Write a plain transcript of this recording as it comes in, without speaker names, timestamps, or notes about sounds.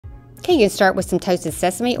Okay, you can start with some toasted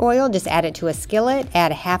sesame oil. Just add it to a skillet.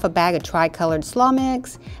 Add a half a bag of tri-colored slaw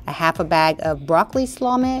mix, a half a bag of broccoli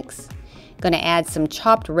slaw mix. Going to add some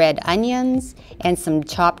chopped red onions and some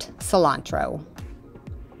chopped cilantro.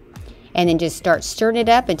 And then just start stirring it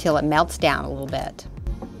up until it melts down a little bit.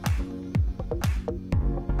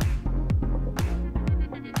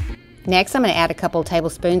 Next, I'm going to add a couple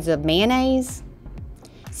tablespoons of mayonnaise,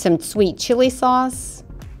 some sweet chili sauce,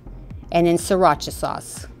 and then sriracha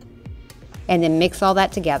sauce. And then mix all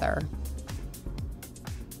that together.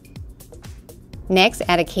 Next,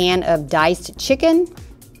 add a can of diced chicken,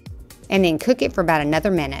 and then cook it for about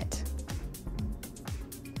another minute.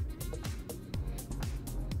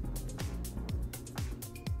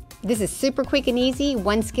 This is super quick and easy,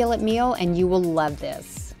 one skillet meal, and you will love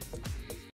this.